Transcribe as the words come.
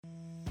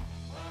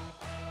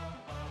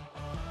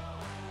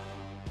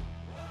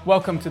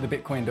Welcome to the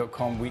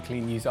Bitcoin.com weekly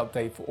news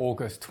update for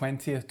August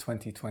 20th,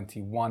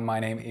 2021. My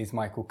name is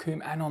Michael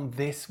Coombe, and on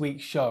this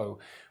week's show,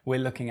 we're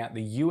looking at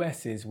the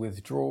US's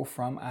withdrawal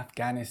from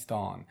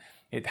Afghanistan.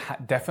 It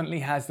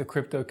definitely has the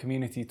crypto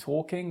community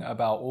talking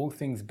about all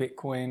things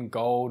Bitcoin,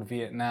 gold,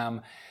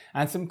 Vietnam,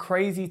 and some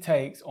crazy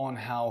takes on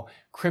how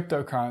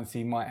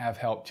cryptocurrency might have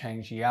helped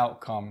change the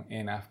outcome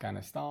in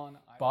Afghanistan.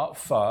 But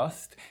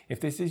first, if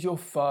this is your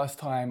first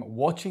time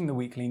watching the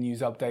weekly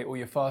news update or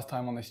your first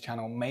time on this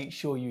channel, make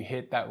sure you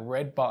hit that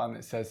red button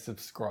that says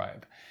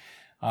subscribe.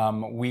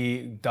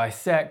 We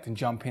dissect and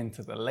jump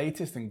into the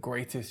latest and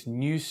greatest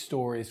news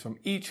stories from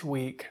each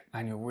week,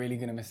 and you're really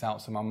going to miss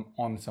out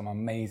on some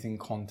amazing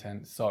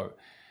content. So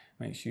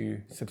make sure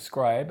you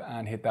subscribe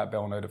and hit that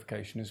bell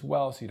notification as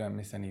well so you don't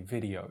miss any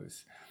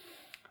videos.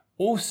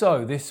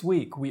 Also, this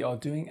week we are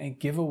doing a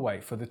giveaway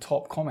for the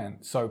top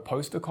comment. So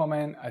post a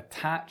comment,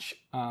 attach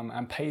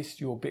and paste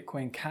your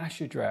Bitcoin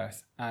Cash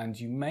address, and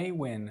you may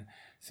win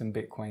some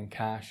Bitcoin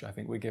Cash. I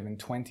think we're giving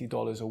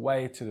 $20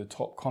 away to the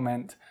top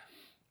comment.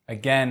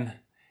 Again,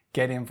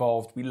 get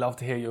involved. We love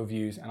to hear your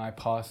views, and I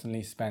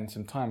personally spend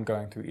some time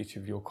going through each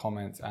of your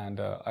comments, and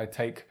I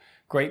take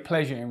great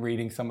pleasure in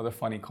reading some of the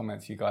funny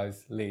comments you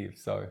guys leave.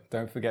 So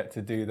don't forget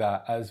to do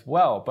that as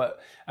well. But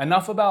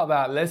enough about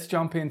that. Let's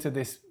jump into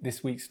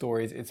this week's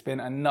stories. It's been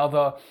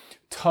another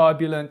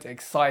turbulent,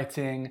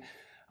 exciting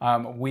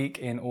week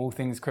in all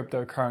things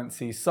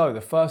cryptocurrency. So the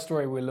first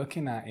story we're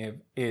looking at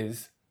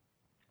is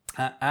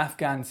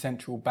Afghan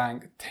central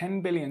bank,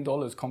 $10 billion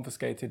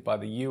confiscated by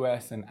the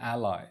US and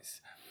allies.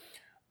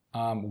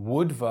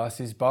 Wood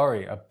versus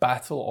Burry, a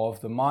battle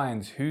of the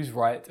minds. Who's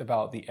right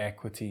about the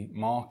equity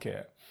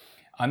market?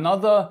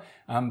 Another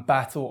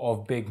battle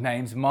of big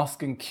names.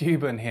 Musk and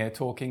Cuban here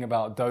talking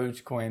about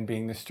Dogecoin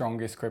being the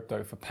strongest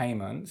crypto for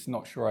payments.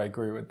 Not sure I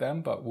agree with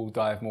them, but we'll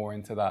dive more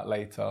into that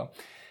later.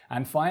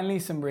 And finally,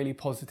 some really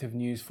positive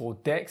news for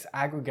DEX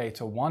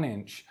aggregator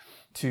 1inch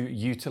to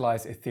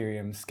utilize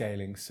Ethereum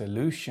scaling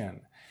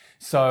solution.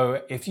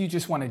 So if you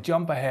just want to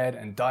jump ahead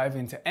and dive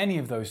into any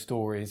of those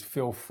stories,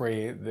 feel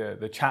free.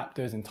 The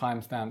chapters and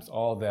timestamps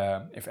are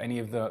there. If any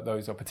of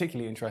those are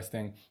particularly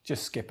interesting,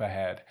 just skip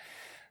ahead.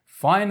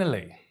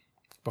 Finally,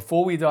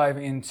 before we dive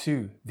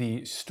into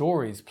the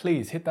stories,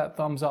 please hit that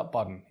thumbs up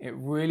button. It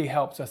really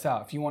helps us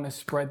out. If you want to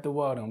spread the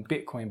word on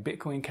Bitcoin,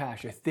 Bitcoin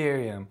Cash,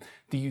 Ethereum,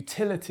 the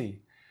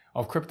utility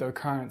of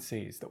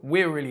cryptocurrencies that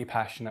we're really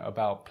passionate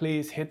about,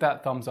 please hit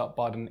that thumbs up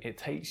button. It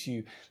takes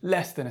you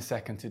less than a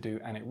second to do,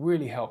 and it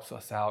really helps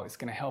us out. It's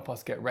going to help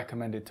us get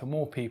recommended to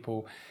more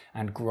people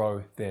and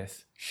grow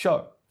this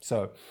show.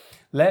 So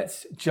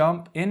let's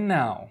jump in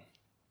now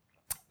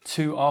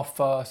to our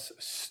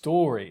first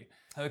story.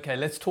 Okay,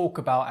 let's talk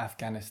about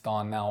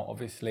Afghanistan now.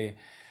 Obviously,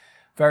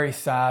 very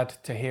sad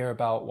to hear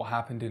about what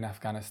happened in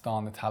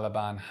Afghanistan. The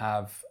Taliban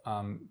have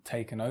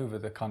taken over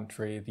the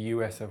country. The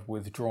US have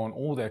withdrawn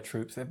all their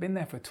troops. They've been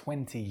there for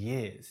 20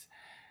 years.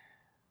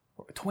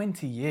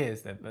 20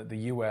 years that the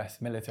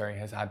US military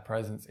has had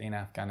presence in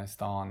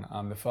Afghanistan.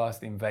 The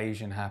first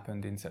invasion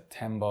happened in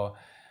September,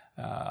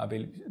 I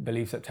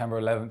believe September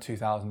 11,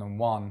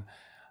 2001.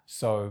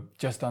 So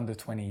just under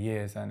 20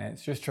 years, and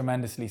it's just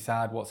tremendously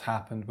sad what's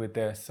happened with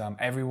this.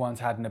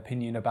 Everyone's had an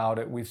opinion about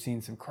it. We've seen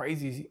some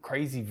crazy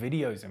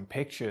videos and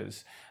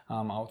pictures.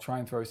 I'll try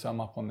and throw some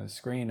up on the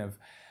screen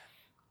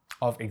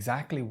of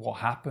exactly what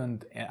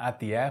happened at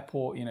the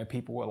airport. You know,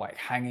 people were like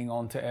hanging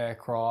onto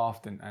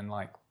aircraft and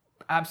like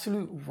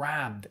absolute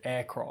rammed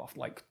aircraft,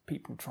 like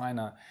people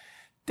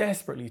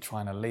desperately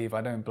trying to leave.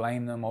 I don't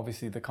blame them.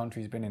 Obviously the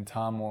country's been in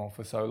turmoil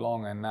for so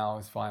long, and now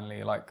it's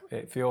finally like,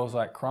 it feels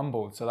like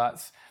crumbled. So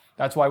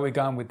that's why we're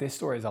going with this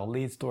story as our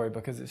lead story,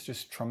 because it's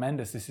just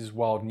tremendous. This is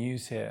world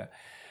news here.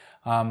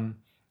 And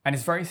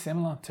it's very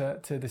similar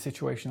to the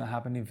situation that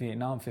happened in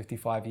Vietnam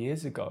 55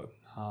 years ago.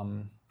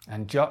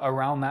 And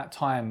around that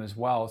time as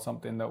well,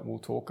 something that we'll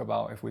talk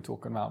about if we're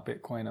talking about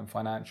Bitcoin and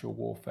financial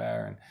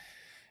warfare and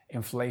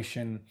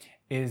inflation,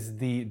 is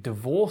the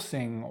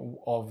divorcing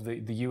of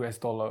the US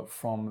dollar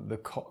from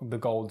the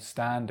gold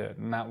standard.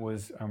 And that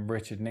was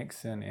Richard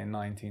Nixon in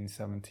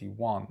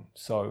 1971.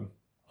 So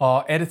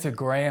our editor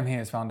Graham here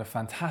has found a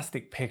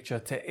fantastic picture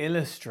to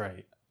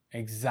illustrate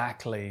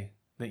exactly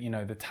that, you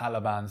know, the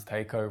Taliban's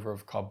takeover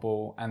of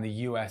Kabul and the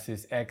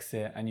US's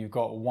exit. And you've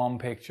got one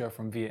picture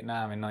from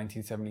Vietnam in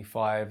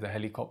 1975, the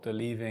helicopter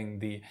leaving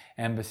the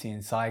embassy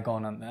in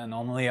Saigon. And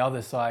on the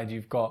other side,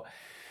 you've got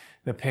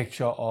the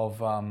picture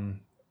of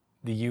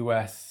the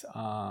US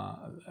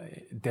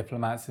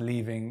diplomats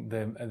leaving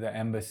the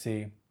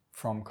embassy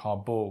from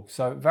Kabul.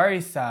 So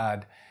very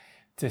sad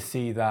to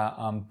see that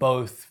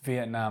both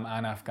Vietnam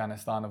and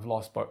Afghanistan have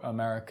lost both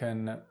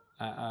American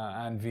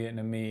and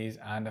Vietnamese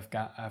and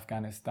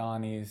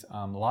Afghanistanis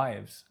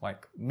lives.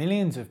 Like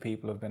millions of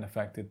people have been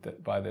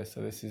affected by this.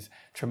 So this is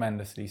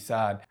tremendously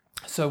sad.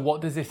 So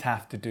what does this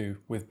have to do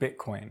with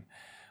Bitcoin?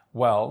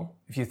 Well,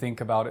 if you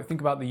think about it,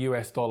 think about the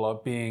US dollar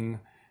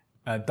being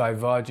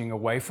diverging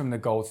away from the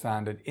gold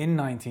standard in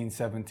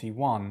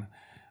 1971.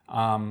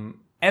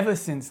 Ever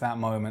since that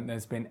moment,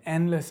 there's been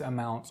endless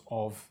amounts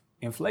of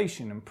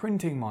inflation and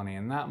printing money,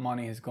 and that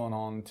money has gone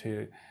on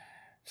to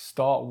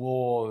start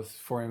wars,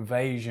 for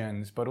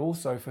invasions, but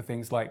also for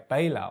things like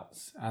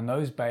bailouts. And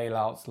those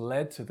bailouts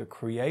led to the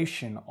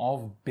creation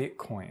of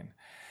Bitcoin.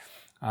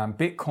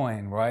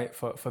 Bitcoin, right?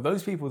 For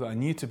those people that are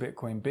new to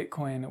Bitcoin,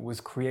 Bitcoin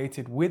was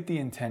created with the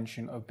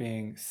intention of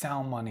being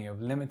sound money,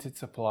 of limited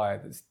supply,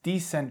 that's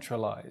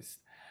decentralized,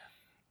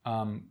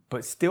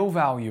 but still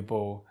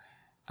valuable,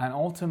 and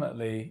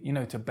ultimately,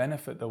 to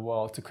benefit the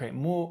world, to create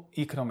more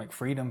economic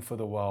freedom for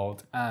the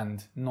world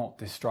and not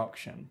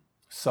destruction.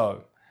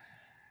 So,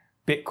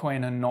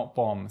 Bitcoin and not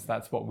bombs,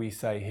 that's what we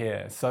say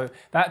here. So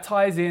that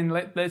ties in,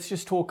 let's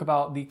just talk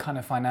about the kind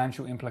of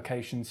financial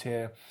implications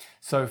here.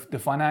 So the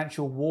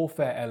financial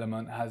warfare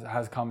element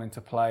has come into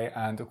play,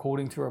 and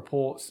according to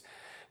reports,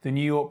 the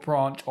New York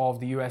branch of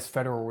the US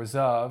Federal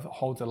Reserve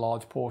holds a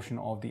large portion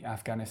of the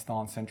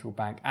Afghanistan central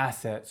bank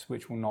assets,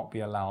 which will not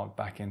be allowed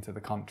back into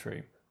the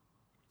country.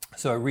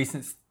 So a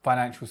recent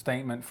financial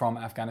statement from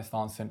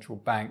Afghanistan Central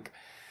Bank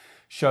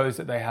shows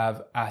that they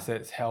have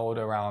assets held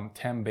around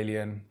 10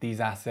 billion. These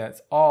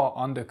assets are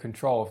under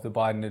control of the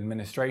Biden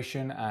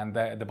administration, and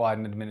the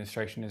Biden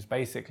administration has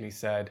basically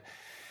said,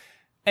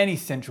 any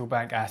central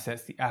bank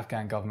assets the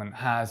Afghan government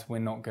has, we're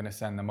not going to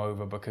send them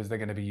over because they're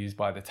going to be used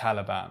by the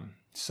Taliban.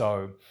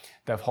 So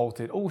they've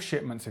halted all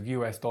shipments of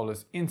US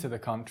dollars into the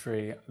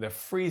country. They're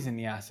freezing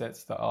the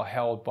assets that are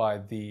held by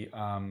the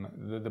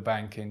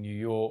bank in New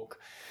York.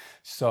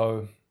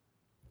 So,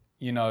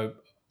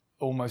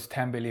 almost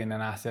 10 billion in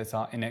assets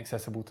are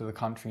inaccessible to the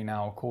country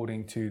now,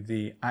 according to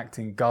the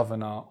acting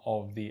governor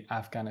of the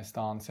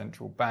Afghanistan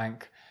Central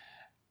Bank,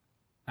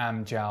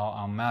 Amjad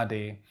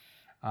Ahmadi.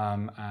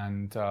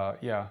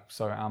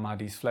 So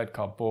Ahmadi's fled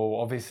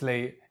Kabul.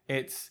 Obviously,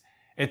 it's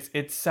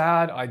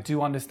sad. I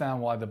do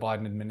understand why the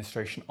Biden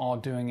administration are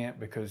doing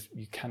it, because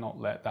you cannot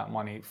let that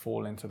money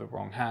fall into the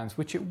wrong hands,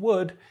 which it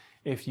would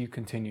if you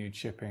continued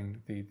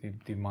shipping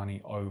the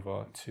money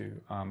over to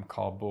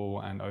Kabul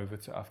and over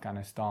to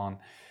Afghanistan.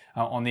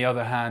 On the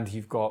other hand,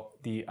 you've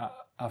got the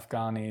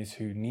Afghanis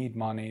who need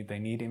money, they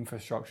need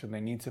infrastructure,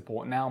 they need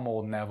support. Now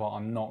more than ever are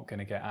not going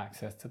to get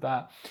access to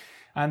that.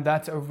 And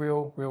that's a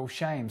real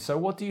shame. So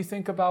what do you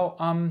think about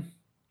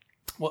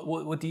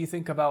what do you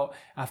think about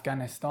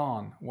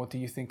Afghanistan? What do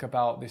you think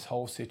about this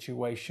whole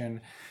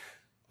situation?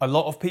 A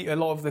lot of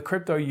the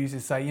crypto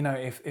users say,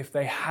 if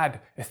they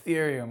had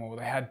Ethereum or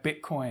they had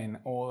Bitcoin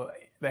or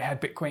they had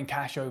Bitcoin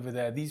Cash over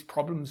there, these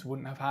problems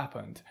wouldn't have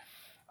happened.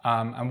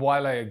 And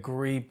while I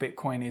agree,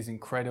 Bitcoin is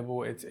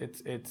incredible, it's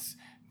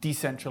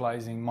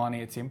decentralizing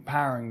money, it's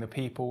empowering the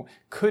people.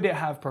 Could it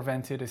have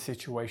prevented a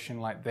situation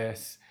like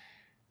this?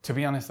 To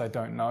be honest, I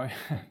don't know.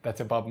 That's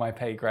above my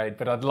pay grade,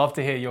 but I'd love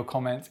to hear your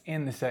comments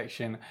in the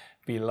section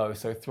below,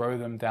 so throw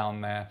them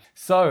down there.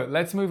 So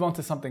let's move on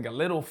to something a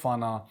little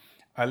funner,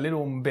 a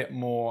little bit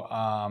more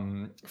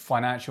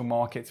financial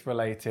markets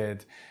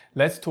related.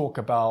 Let's talk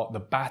about the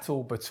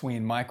battle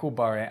between Michael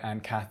Burry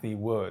and Cathie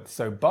Wood.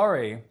 So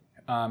Burry,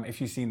 if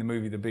you've seen the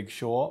movie The Big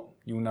Short,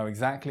 you'll know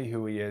exactly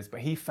who he is,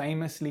 but he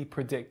famously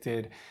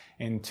predicted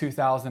in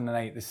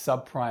 2008 the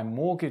subprime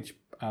mortgage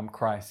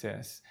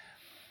crisis,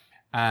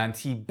 and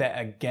he bet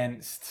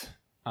against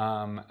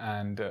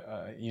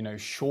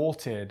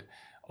shorted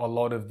a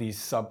lot of these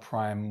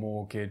subprime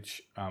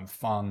mortgage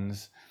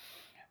funds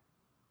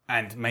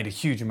and made a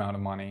huge amount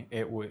of money.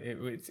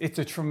 It's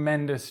a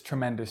tremendous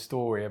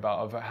story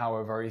about how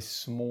a very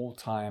small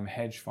time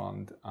hedge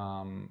fund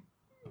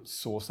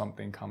saw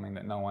something coming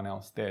that no one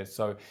else did.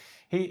 So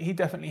he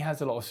definitely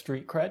has a lot of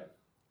street cred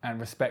and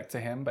respect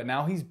to him, but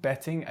now he's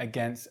betting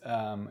against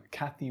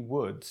Cathie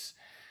Wood's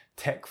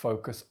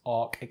tech-focused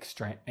ARK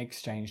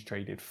exchange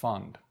traded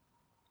fund.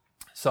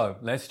 So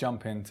let's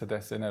jump into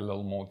this in a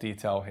little more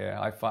detail here.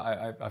 I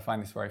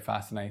find this very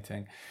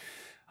fascinating.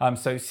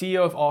 So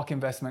CEO of ARK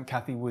Investment,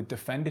 Cathie Wood,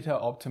 defended her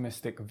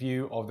optimistic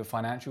view of the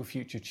financial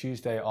future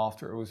Tuesday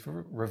after it was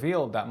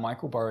revealed that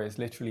Michael Burry is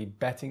literally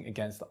betting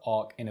against the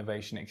ARK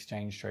Innovation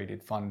Exchange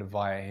Traded Fund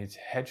via his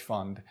hedge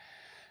fund,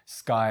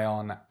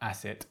 Scion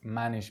Asset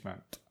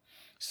Management.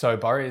 So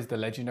Burry is the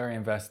legendary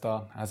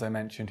investor, as I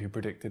mentioned, who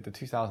predicted the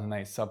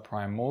 2008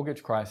 subprime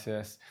mortgage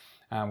crisis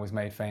and was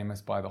made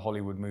famous by the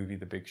Hollywood movie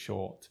The Big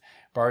Short.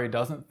 Burry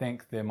doesn't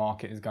think the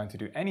market is going to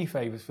do any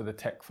favors for the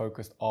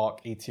tech-focused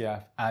ARK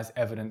ETF, as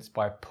evidenced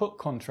by put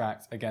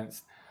contracts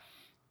against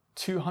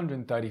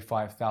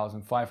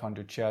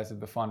 235,500 shares of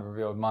the fund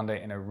revealed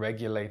Monday in a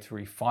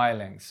regulatory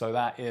filing. So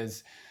that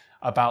is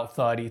about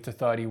 30 to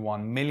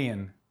 31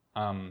 million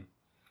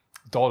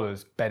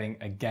dollars betting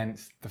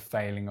against the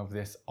failing of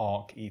this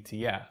ARK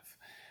ETF.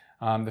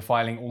 The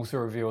filing also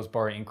reveals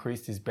Burry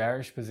increased his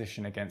bearish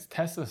position against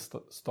Tesla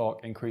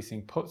stock,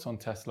 increasing puts on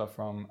Tesla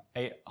from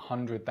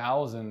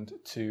 800,000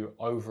 to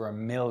over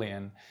 1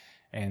 million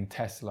in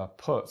Tesla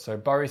puts. So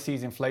Burry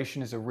sees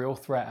inflation as a real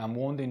threat and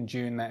warned in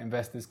June that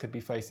investors could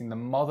be facing the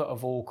mother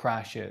of all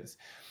crashes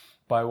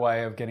by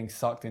way of getting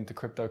sucked into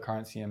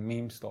cryptocurrency and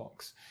meme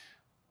stocks.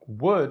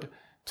 Wood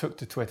took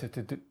to Twitter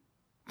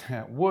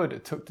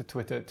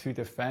to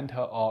defend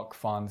her ARK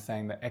fund,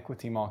 saying the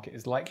equity market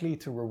is likely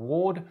to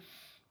reward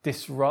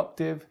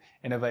disruptive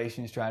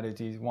innovation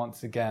strategies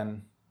once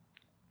again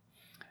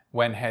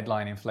when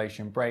headline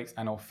inflation breaks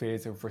and or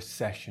fears of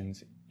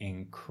recessions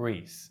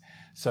increase.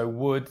 So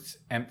Woods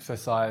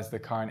emphasized the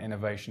current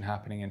innovation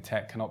happening in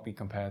tech cannot be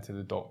compared to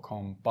the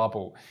dot-com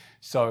bubble.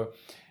 So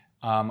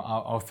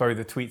I'll throw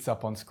the tweets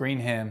up on screen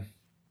here.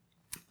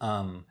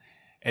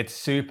 It's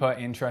super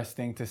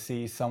interesting to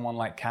see someone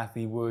like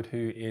Cathie Wood,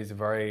 who is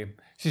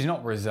she's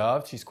not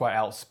reserved, she's quite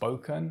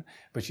outspoken,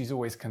 but she's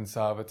always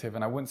conservative.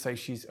 And I wouldn't say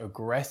she's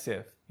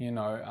aggressive.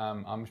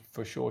 I'm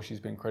for sure she's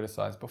been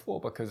criticized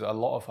before because a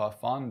lot of her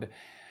fund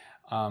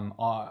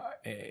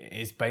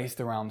is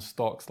based around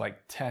stocks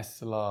like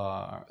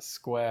Tesla,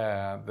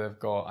 Square.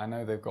 I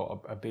know they've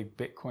got a big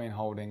Bitcoin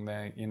holding.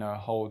 They,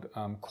 hold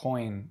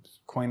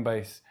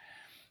Coinbase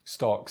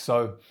stock.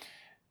 So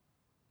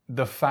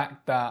the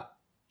fact that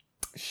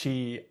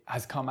she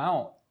has come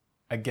out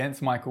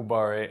against Michael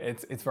Burry,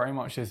 it's very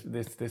much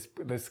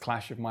this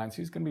clash of minds.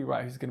 Who's going to be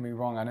right? Who's going to be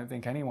wrong? I don't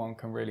think anyone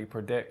can really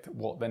predict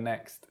what the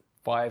next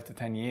 5 to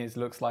 10 years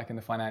looks like in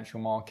the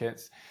financial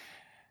markets.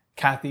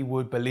 Cathie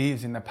Wood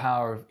believes in the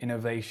power of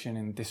innovation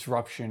and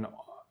disruption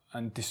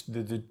and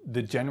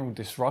the general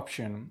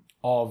disruption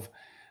of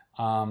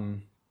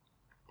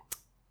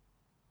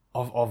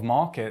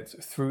markets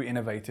through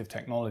innovative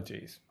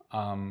technologies.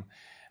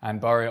 And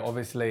Burry,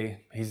 obviously,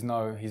 he's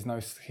no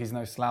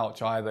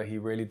slouch either. He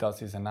really does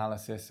his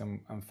analysis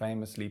and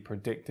famously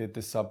predicted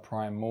the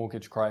subprime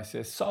mortgage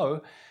crisis.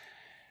 So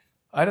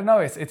I don't know.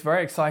 It's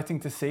very exciting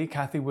to see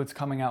Cathie Wood's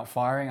coming out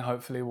firing.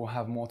 Hopefully, we'll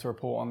have more to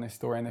report on this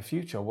story in the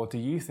future. What do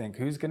you think?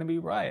 Who's going to be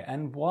right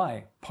and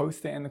why?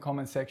 Post it in the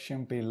comment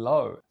section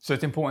below. So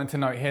it's important to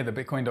note here that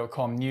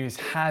Bitcoin.com News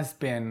has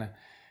been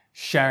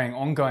sharing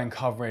ongoing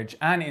coverage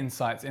and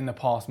insights in the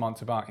past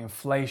months about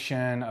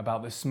inflation,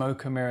 about the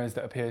smoke and mirrors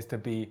that appears to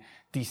be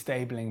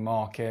destabling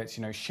markets,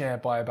 share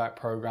buyback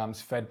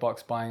programs, Fed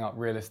bucks buying up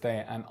real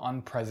estate, and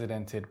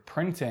unprecedented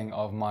printing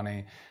of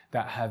money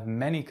that have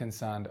many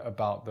concerned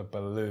about the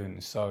balloon.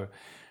 So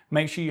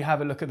make sure you have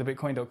a look at the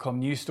Bitcoin.com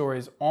news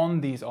stories on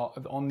these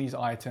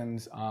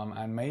items,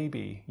 and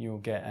maybe you'll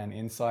get an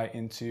insight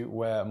into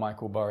where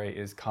Michael Burry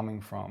is coming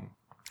from.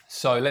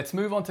 So let's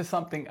move on to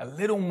something a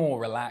little more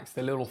relaxed,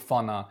 a little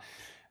funner,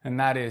 and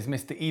that is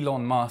Mr.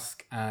 Elon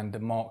Musk and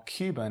Mark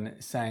Cuban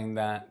saying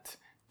that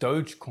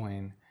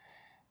Dogecoin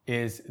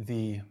is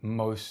the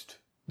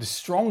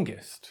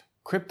strongest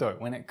crypto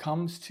when it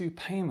comes to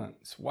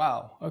payments.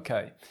 Wow,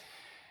 okay.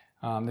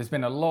 There's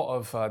been a lot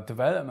of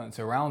developments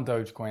around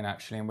Dogecoin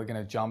actually, and we're going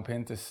to jump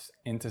into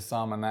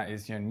some, and that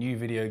is new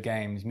video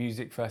games,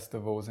 music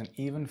festivals, and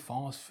even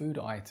fast food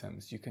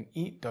items. You can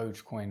eat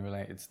Dogecoin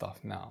related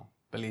stuff now.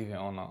 Believe it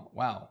or not.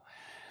 Wow.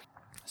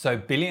 So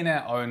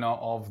billionaire owner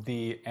of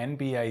the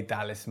NBA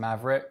Dallas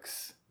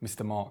Mavericks,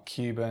 Mr. Mark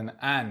Cuban,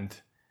 and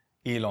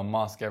Elon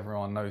Musk,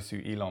 everyone knows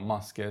who Elon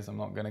Musk is. I'm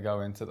not going to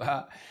go into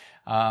that.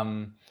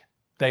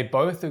 They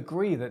both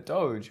agree that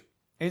Doge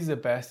is the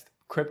best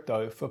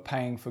crypto for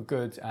paying for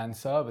goods and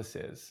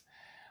services.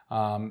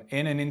 In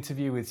an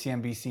interview with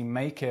CNBC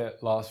Make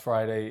It last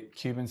Friday,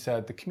 Cuban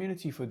said the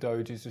community for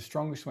Doge is the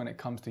strongest when it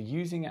comes to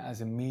using it as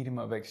a medium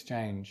of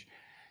exchange.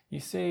 You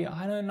see,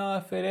 I don't know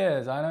if it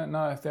is. I don't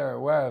know if they're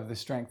aware of the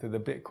strength of the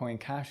Bitcoin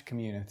Cash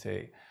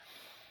community.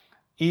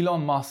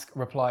 Elon Musk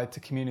replied to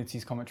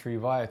community's commentary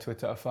via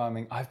Twitter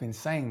affirming, I've been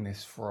saying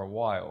this for a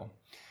while.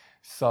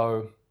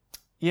 So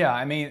yeah,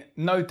 I mean,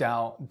 no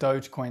doubt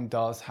Dogecoin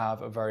does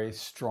have a very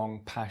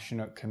strong,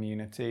 passionate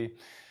community.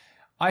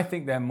 I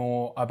think they're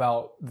more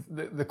about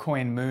the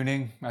coin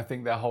mooning. I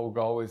think their whole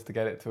goal is to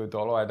get it to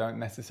 $1. I don't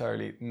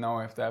necessarily know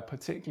if they're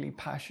particularly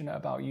passionate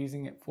about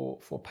using it for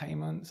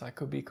payments. I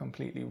could be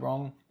completely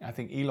wrong. I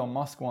think Elon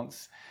Musk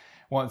wants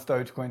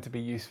Dogecoin to be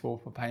useful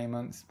for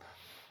payments.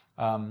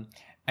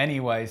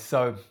 Anyway,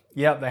 so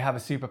yeah, they have a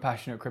super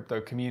passionate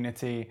crypto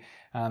community,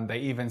 and they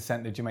even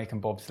sent the Jamaican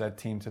bobsled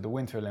team to the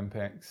Winter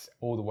Olympics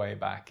all the way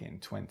back in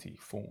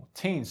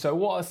 2014. So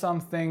what are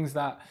some things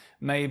that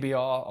maybe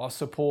are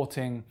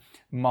supporting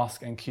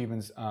Musk and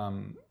Cuban's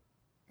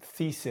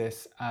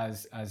thesis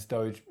as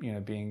Doge,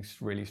 being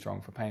really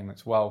strong for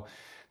payments? Well,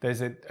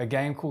 there's a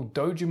game called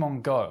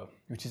Dojimon Go,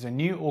 which is a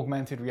new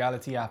augmented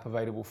reality app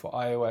available for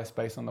iOS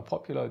based on the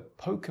popular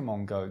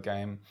Pokemon Go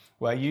game,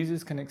 where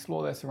users can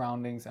explore their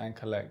surroundings and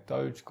collect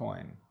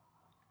Dogecoin.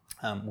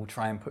 We'll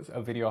try and put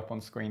a video up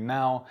on screen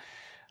now.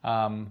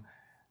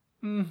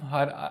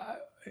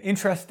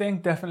 Interesting,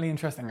 definitely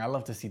interesting. I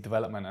love to see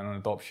development and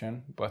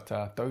adoption, but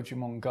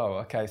Dojimon Go.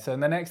 Okay, so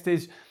the next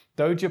is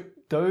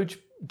Dojapalooza,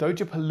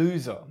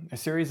 a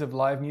series of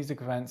live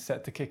music events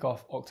set to kick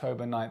off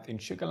October 9th in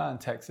Sugar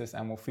Land, Texas,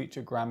 and will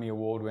feature Grammy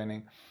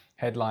Award-winning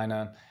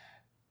headliner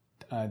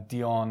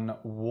Dionne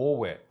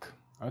Warwick.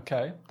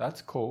 Okay,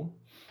 that's cool.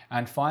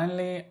 And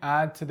finally,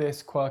 add to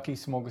this quirky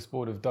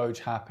smorgasbord of Doge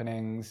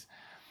happenings,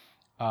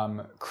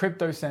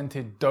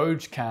 crypto-scented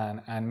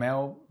Dogecan and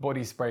male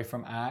body spray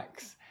from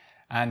Axe,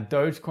 and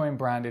Dogecoin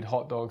branded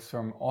hot dogs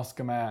from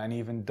Oscar Mayer, and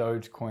even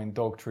Dogecoin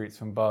dog treats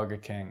from Burger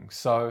King.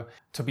 So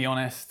to be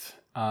honest,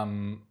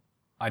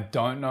 I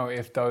don't know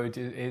if Doge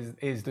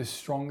is the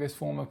strongest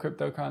form of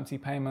cryptocurrency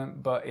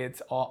payment, but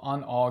it's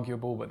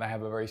unarguable. But they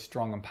have a very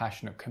strong and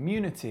passionate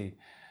community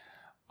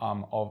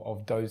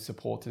of Doge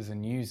supporters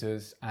and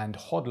users and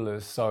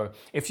hodlers. So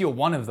if you're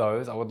one of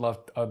those,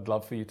 I'd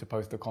love for you to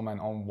post a comment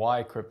on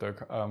why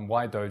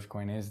why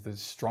Dogecoin is the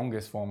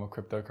strongest form of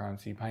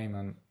cryptocurrency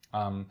payment.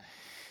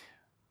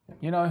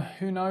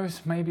 Who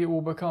knows? Maybe it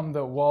will become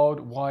the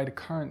worldwide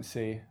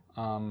currency,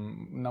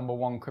 number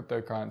one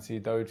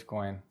cryptocurrency,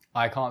 Dogecoin.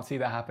 I can't see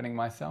that happening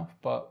myself,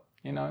 but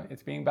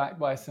it's being backed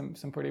by some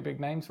pretty big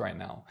names right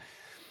now.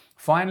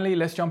 Finally,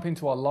 let's jump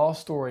into our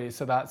last story.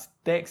 So that's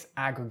DEX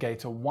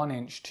aggregator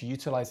 1inch to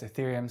utilize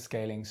Ethereum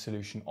scaling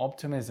solution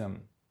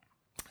Optimism.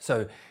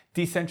 So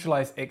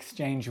decentralized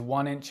exchange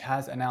 1inch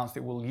has announced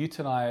it will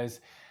utilize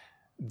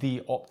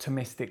the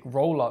optimistic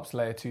rollups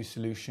layer 2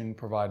 solution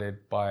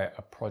provided by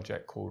a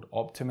project called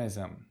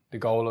Optimism. The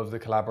goal of the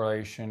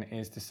collaboration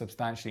is to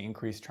substantially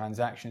increase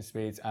transaction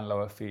speeds and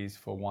lower fees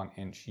for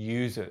 1inch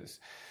users.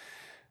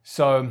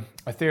 So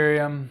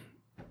Ethereum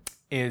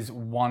is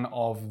one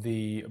of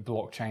the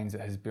blockchains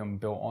that has been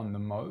built on the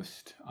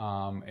most.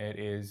 It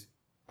is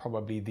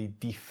probably the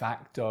de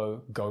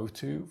facto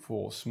go-to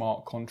for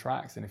smart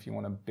contracts. And if you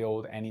want to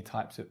build any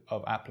types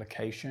of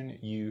application,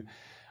 you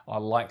are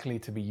likely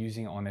to be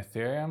using it on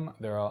Ethereum.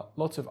 There are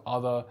lots of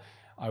other,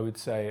 I would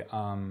say,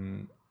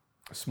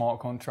 smart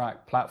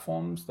contract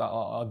platforms that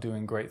are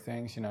doing great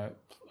things.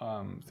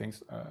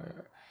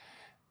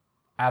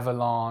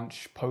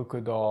 Avalanche,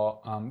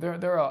 Polkadot.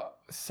 There are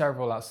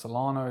several.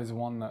 Solana is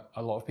one that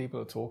a lot of people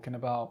are talking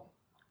about.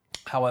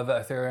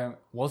 However, Ethereum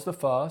was the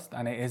first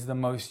and it is the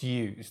most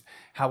used.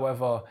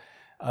 However,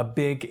 a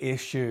big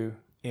issue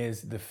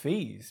is the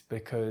fees,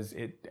 because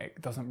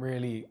it doesn't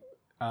really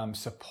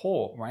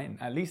support, right?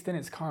 At least in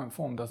its current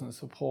form, doesn't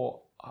support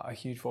a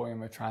huge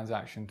volume of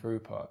transaction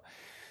throughput.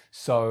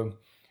 So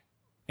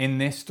in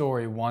this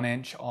story,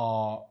 1inch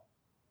are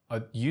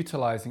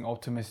utilizing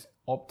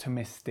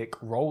optimistic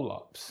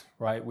rollups,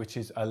 right? Which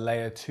is a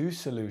layer 2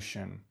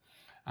 solution.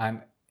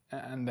 And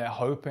they're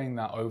hoping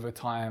that over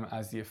time,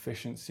 as the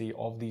efficiency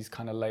of these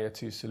kind of layer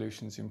 2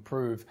 solutions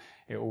improve,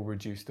 it will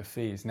reduce the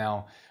fees.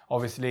 Now,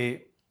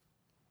 obviously,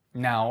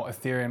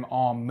 Ethereum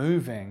are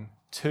moving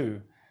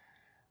to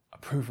a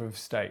proof of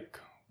stake,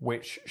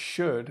 which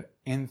should,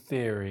 in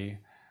theory,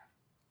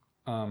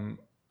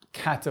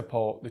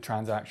 catapult the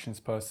transactions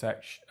per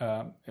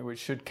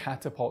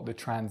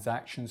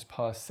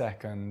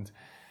second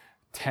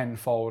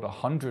tenfold,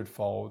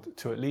 100-fold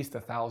to at least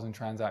 1,000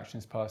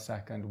 transactions per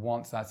second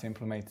once that's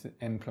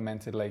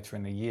implemented later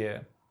in the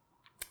year.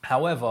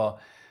 However,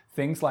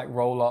 things like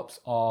rollups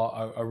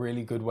are a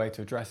really good way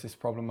to address this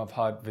problem. I've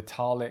heard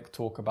Vitalik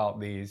talk about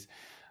these.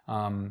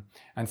 And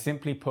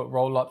simply put,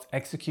 rollups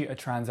execute a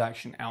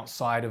transaction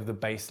outside of the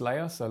base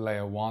layer, so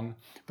layer 1,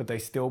 but they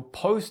still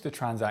post the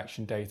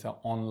transaction data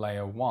on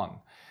layer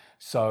 1.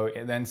 So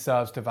it then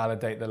serves to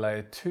validate the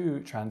layer 2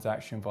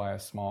 transaction via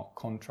smart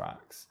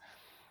contracts.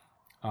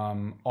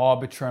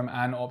 Arbitrum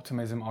and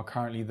Optimism are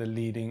currently the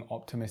leading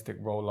optimistic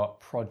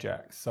rollup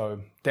projects. So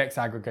DEX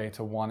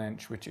aggregator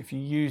 1inch, which if you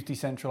use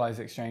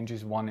decentralized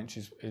exchanges, 1inch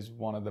is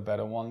one of the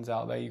better ones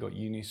out there. You got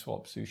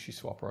Uniswap,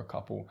 SushiSwap are a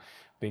couple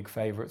big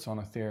favorites on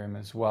Ethereum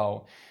as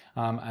well.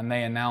 And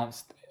they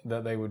announced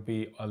that they would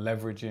be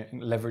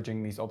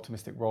leveraging these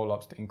optimistic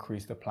rollups to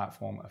increase the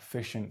platform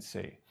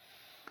efficiency.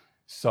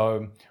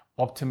 So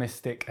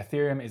Optimistic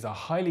Ethereum is a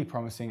highly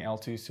promising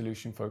L2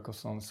 solution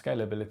focused on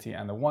scalability,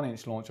 and the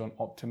 1inch launch on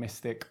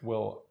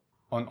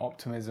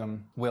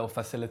Optimism will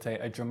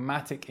facilitate a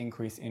dramatic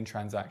increase in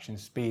transaction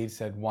speed,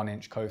 said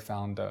 1inch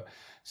co-founder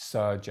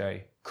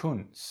Sergey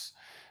Kuntz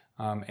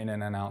in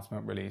an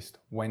announcement released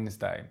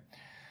Wednesday.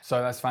 So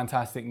that's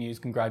fantastic news.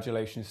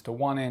 Congratulations to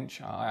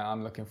 1inch.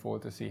 I'm looking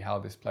forward to see how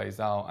this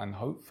plays out and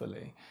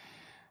hopefully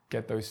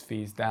get those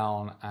fees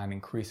down and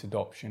increase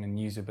adoption and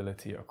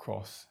usability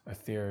across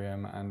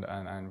Ethereum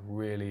and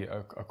really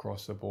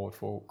across the board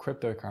for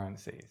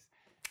cryptocurrencies.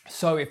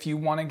 So if you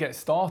want to get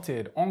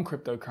started on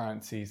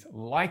cryptocurrencies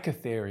like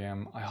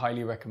Ethereum, I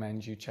highly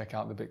recommend you check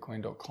out the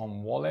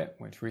Bitcoin.com wallet,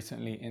 which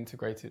recently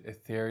integrated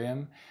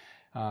Ethereum.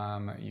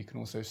 You can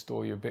also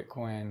store your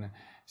Bitcoin,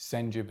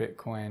 send your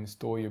Bitcoin,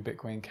 store your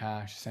Bitcoin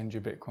Cash, send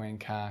your Bitcoin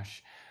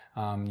Cash.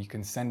 You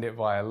can send it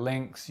via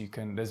links.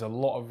 There's a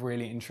lot of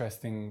really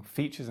interesting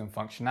features and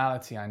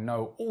functionality. I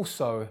know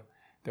also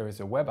there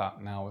is a web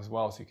app now as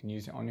well, so you can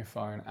use it on your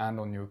phone and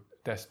on your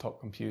desktop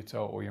computer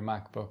or your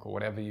MacBook or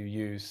whatever you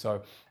use.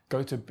 So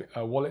go to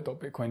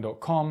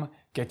wallet.bitcoin.com,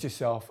 get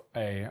yourself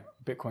a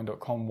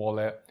Bitcoin.com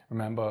wallet.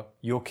 Remember,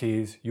 your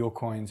keys, your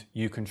coins,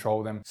 you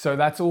control them. So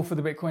that's all for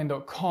the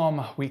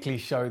Bitcoin.com weekly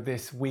show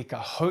this week. I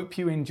hope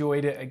you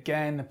enjoyed it.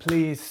 Again,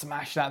 please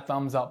smash that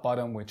thumbs up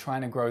button. We're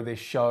trying to grow this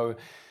show.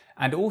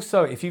 And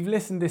also, if you've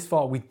listened this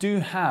far, we do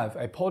have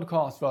a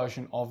podcast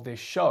version of this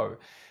show.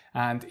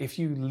 And if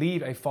you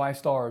leave a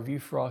 5-star review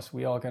for us,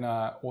 we are going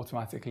to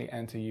automatically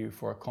enter you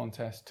for a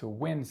contest to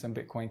win some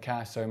Bitcoin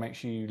Cash. So make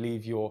sure you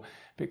leave your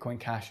Bitcoin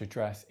Cash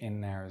address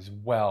in there as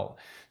well.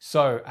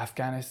 So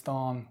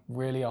Afghanistan,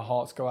 really our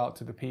hearts go out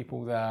to the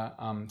people there.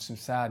 Some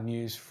sad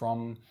news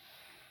from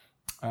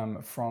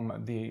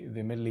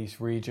the Middle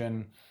East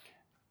region.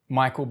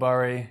 Michael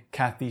Burry,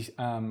 Cathie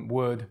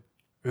Wood,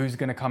 who's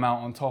going to come out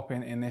on top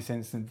in this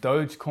instance?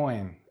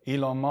 Dogecoin.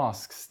 Elon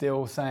Musk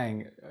still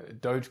saying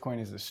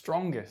Dogecoin is the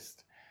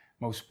strongest,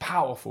 most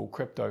powerful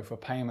crypto for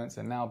payments,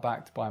 and now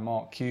backed by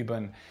Mark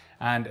Cuban.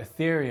 And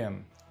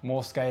Ethereum,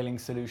 more scaling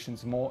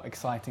solutions, more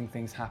exciting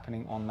things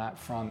happening on that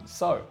front.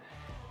 So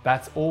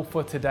that's all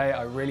for today.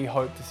 I really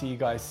hope to see you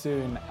guys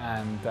soon,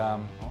 and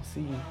I'll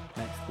see you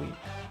next week.